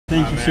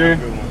Thank you, sir.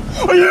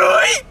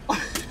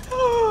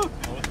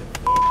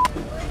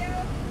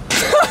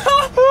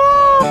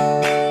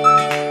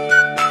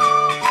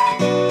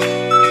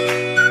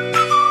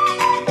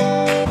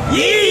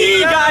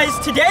 Yee guys,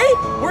 today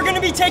we're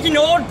gonna be taking the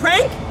old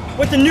prank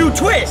with a new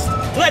twist.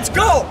 Let's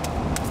go!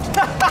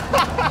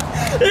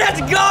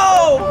 Let's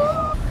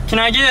go! Can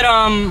I get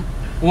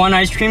one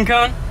ice cream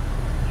cone?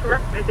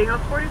 Sure. Anything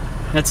else for you?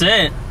 That's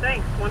it.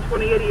 Thanks.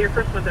 128 a year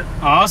first window.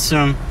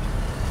 Awesome.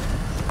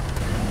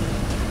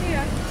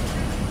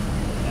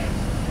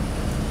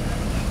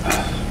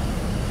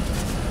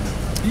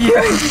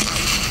 Yeah.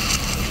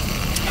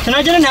 Can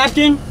I get a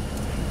napkin?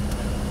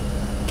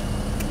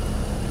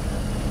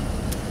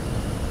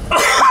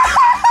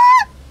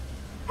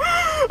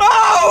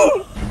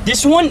 Oh!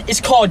 This one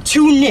is called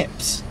Two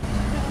Nips.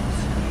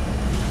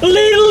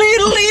 Lead.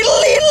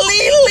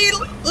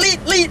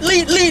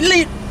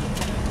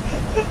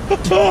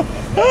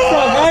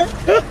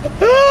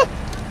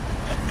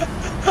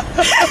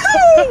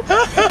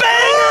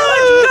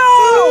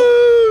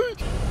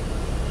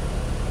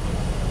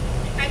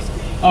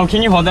 Oh,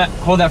 can you hold that?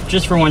 Hold that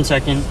just for 1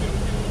 second.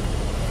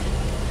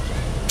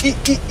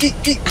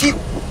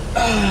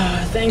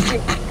 Thank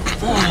you.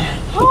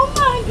 Oh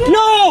my god!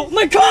 No!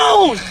 My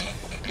cone!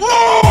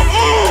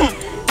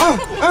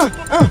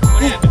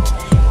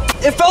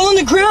 It fell on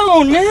the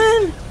ground,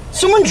 man!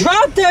 Someone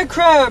dropped that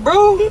crap,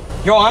 bro!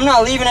 Yo, I'm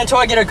not leaving until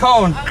I get a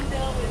cone. I'm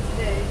done with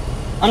today.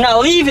 I'm not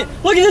leaving.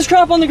 Look at this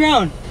crap on the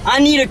ground. I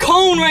need a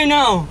cone right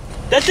now.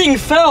 That thing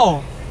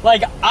fell.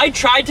 Like, I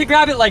tried to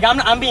grab it. Like,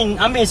 I'm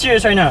being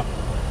serious right now.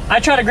 I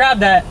tried to grab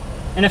that,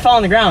 and it fell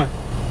on the ground.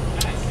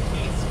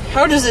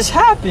 How does this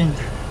happen?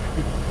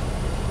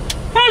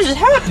 How does this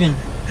happen?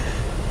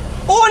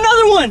 Oh,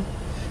 another one!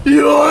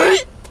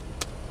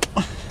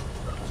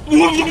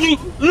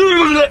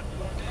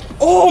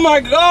 Oh my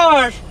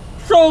gosh!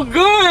 So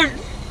good!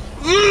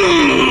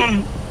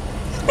 Mm.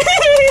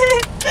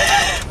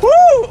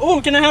 Woo!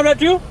 Oh, can I have that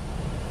too?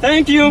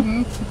 Thank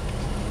you.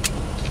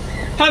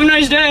 Have a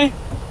nice day.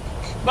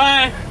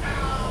 Bye.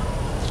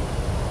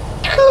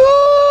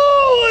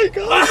 Oh my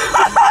god!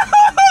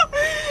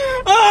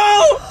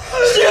 Oh!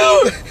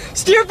 Shoot!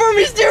 Steer for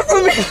me! Steer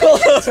for me!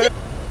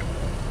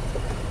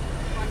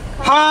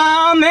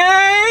 Come!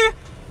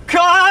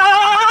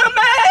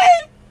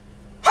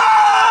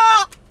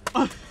 Ha!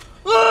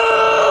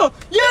 Oh!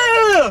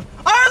 Yeah!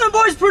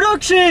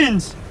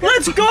 IrelandBoysProductions!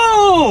 Let's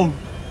go!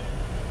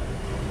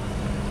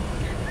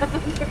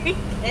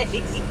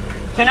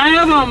 Can I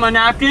have a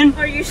napkin?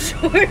 Are you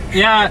sure?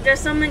 Yeah. There's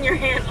some in your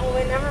hand. Oh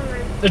wait, never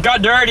mind. It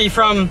got dirty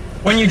from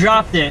when you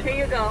dropped it. Here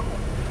you go.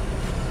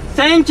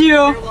 Thank you.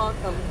 You're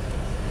welcome.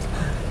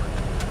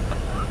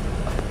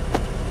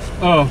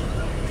 Oh.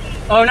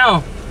 Oh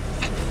no.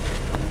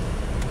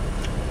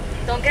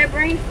 Don't get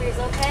brain freeze,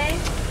 okay?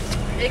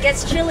 It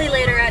gets chilly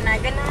later at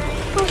night. Good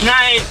night.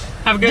 Night.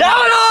 Have a good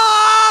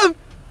night.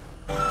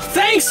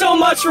 Thanks so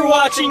much for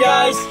watching,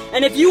 guys.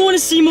 And if you want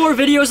to see more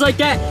videos like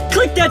that,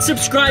 click that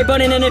subscribe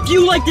button. And if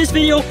you like this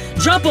video,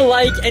 drop a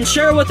like and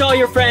share it with all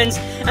your friends.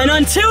 And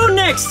until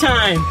next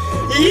time,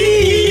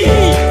 yee!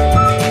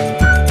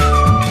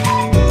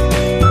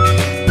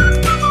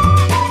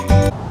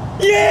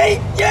 Yay!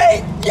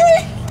 Yay!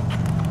 Yay!